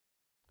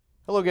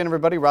Hello again,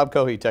 everybody. Rob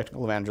Cohee,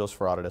 Technical Evangelist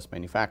for Autodesk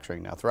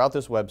Manufacturing. Now, throughout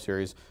this web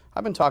series,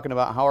 I've been talking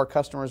about how our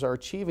customers are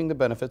achieving the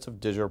benefits of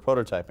digital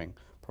prototyping,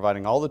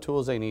 providing all the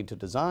tools they need to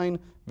design,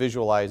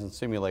 visualize, and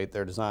simulate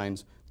their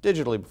designs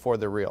digitally before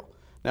they're real.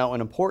 Now,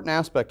 an important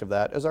aspect of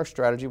that is our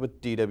strategy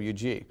with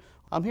DWG.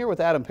 I'm here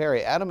with Adam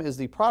Perry. Adam is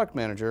the product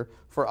manager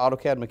for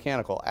AutoCAD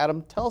Mechanical.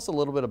 Adam, tell us a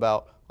little bit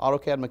about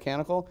AutoCAD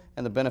Mechanical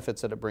and the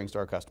benefits that it brings to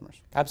our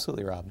customers.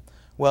 Absolutely, Rob.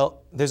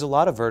 Well, there's a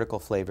lot of vertical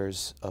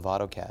flavors of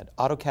AutoCAD.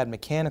 AutoCAD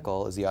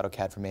Mechanical is the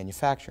AutoCAD for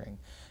manufacturing.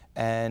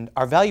 And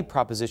our value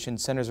proposition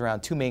centers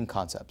around two main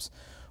concepts.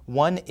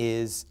 One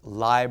is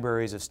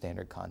libraries of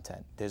standard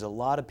content. There's a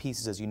lot of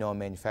pieces, as you know, in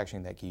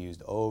manufacturing that get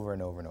used over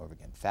and over and over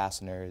again.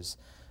 Fasteners,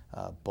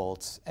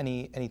 bolts,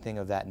 anything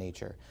of that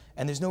nature.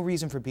 And there's no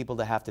reason for people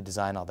to have to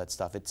design all that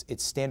stuff.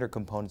 It's standard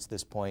components at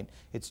this point.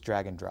 It's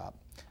drag and drop.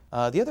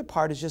 The other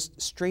part is just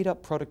straight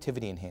up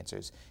productivity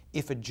enhancers.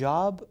 If a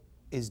job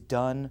is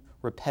done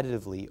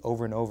repetitively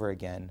over and over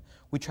again,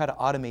 we try to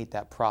automate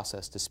that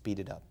process to speed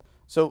it up.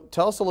 So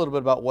tell us a little bit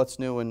about what's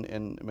new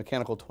in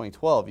Mechanical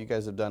 2012. You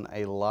guys have done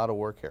a lot of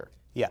work here.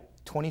 Yeah,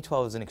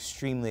 2012 is an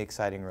extremely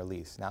exciting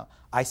release. Now,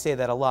 I say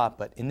that a lot,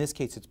 but in this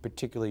case it's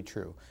particularly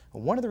true.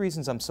 And one of the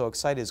reasons I'm so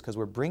excited is because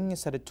we're bringing a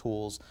set of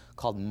tools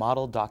called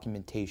model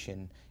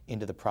documentation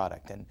into the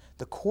product. And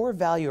the core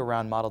value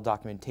around model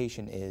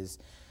documentation is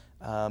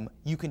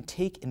you can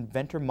take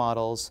inventor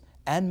models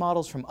and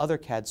models from other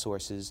CAD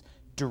sources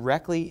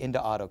directly into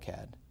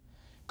AutoCAD.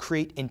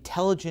 Create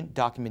intelligent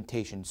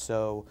documentation.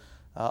 So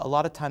a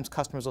lot of times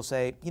customers will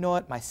say, you know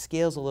what, my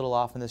scale's a little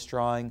off in this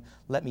drawing,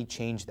 let me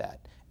change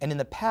that. And in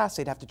the past,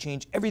 they'd have to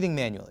change everything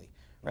manually.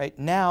 Right?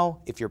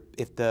 Now, if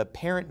the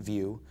parent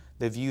view,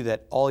 the view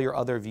that all your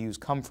other views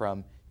come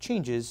from,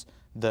 changes,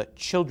 the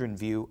children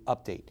view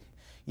update.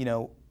 You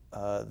know,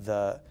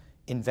 the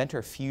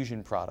Inventor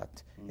Fusion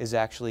product is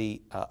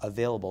actually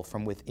available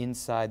from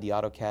inside the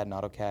AutoCAD and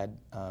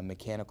AutoCAD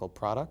Mechanical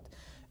product.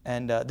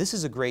 And this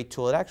is a great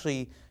tool. It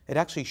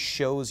actually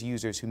shows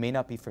users who may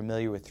not be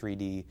familiar with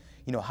 3D,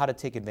 you know, how to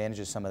take advantage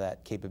of some of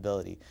that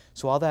capability.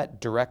 So all that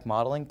direct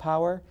modeling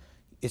power,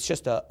 it's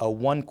just a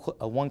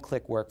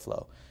one-click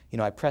workflow. You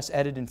know, I press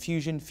Edit in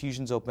Fusion,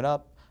 Fusion's open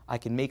up. I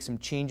can make some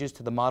changes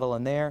to the model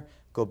in there,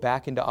 go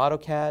back into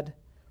AutoCAD,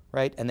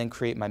 right, and then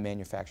create my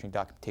manufacturing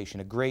documentation.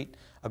 A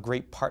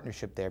great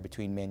partnership there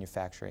between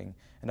manufacturing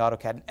and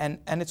AutoCAD,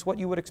 and it's what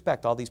you would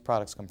expect. All these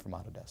products come from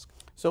Autodesk.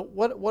 So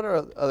what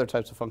are other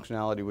types of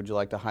functionality would you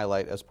like to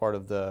highlight as part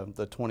of the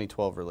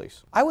 2012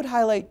 release? I would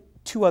highlight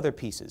two other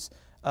pieces.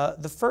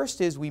 The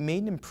first is we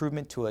made an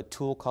improvement to a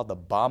tool called the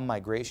BOM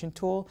migration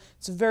tool.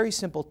 It's a very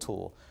simple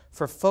tool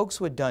for folks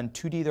who had done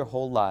 2D their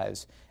whole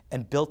lives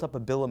and built up a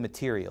bill of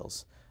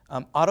materials.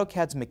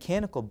 AutoCAD's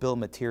mechanical bill of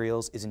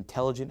materials is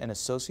intelligent and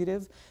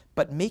associative,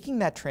 but making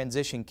that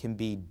transition can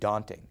be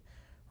daunting,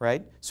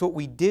 right? So what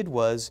we did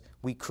was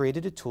we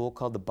created a tool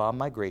called the BOM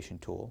migration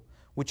tool,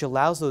 which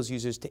allows those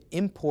users to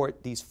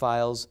import these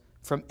files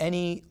from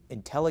any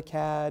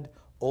IntelliCAD,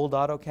 old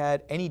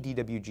AutoCAD, any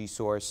DWG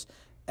source,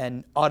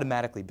 and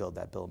automatically build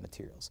that bill of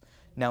materials.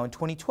 Now in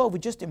 2012, we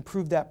just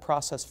improved that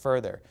process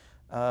further.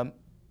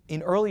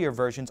 In earlier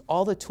versions,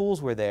 all the tools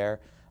were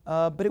there,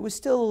 but it was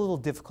still a little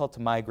difficult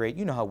to migrate.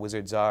 You know how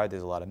wizards are.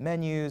 There's a lot of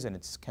menus, and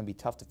it can be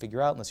tough to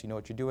figure out unless you know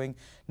what you're doing.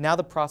 Now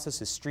the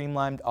process is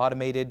streamlined,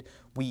 automated.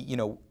 You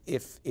know,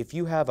 if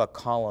you have a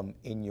column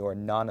in your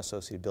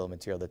non-associated bill of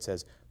material that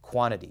says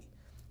quantity,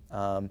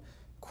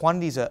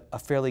 quantity is a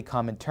fairly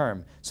common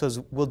term.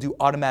 So we'll do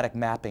automatic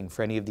mapping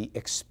for any of the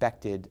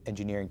expected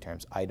engineering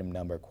terms, item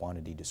number,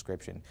 quantity,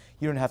 description.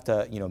 You don't have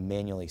to, you know,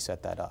 manually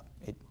set that up.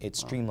 It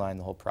streamlined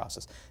the whole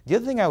process. The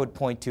other thing I would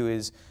point to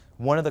is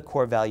one of the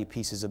core value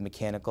pieces of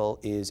Mechanical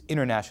is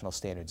international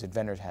standards.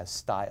 Inventor has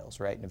styles,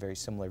 right, in a very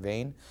similar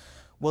vein.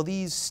 Well,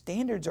 these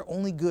standards are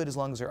only good as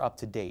long as they're up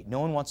to date. No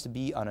one wants to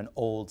be on an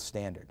old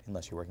standard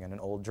unless you're working on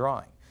an old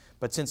drawing.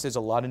 But since there's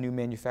a lot of new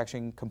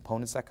manufacturing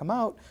components that come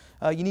out,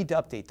 you need to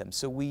update them.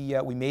 So we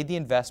made the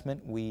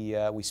investment, we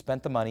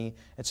spent the money,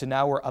 and so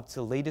now we're up to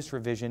the latest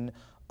revision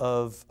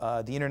of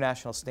the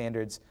international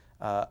standards,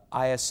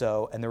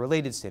 ISO, and the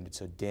related standards,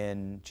 so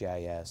DIN,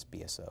 GIS,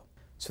 BSO.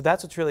 So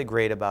that's what's really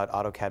great about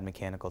AutoCAD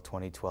Mechanical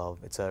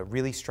 2012. It's a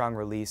really strong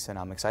release, and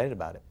I'm excited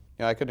about it.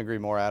 Yeah, I couldn't agree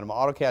more, Adam.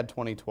 AutoCAD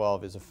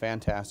 2012 is a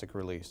fantastic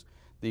release.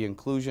 The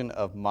inclusion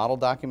of model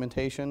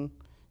documentation,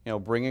 you know,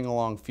 bringing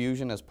along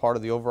Fusion as part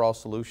of the overall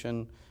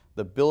solution,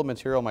 the bill of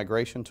material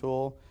migration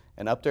tool,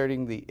 and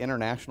updating the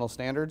international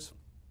standards,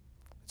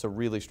 it's a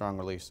really strong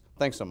release.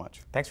 Thanks so much.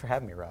 Thanks for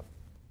having me, Rob.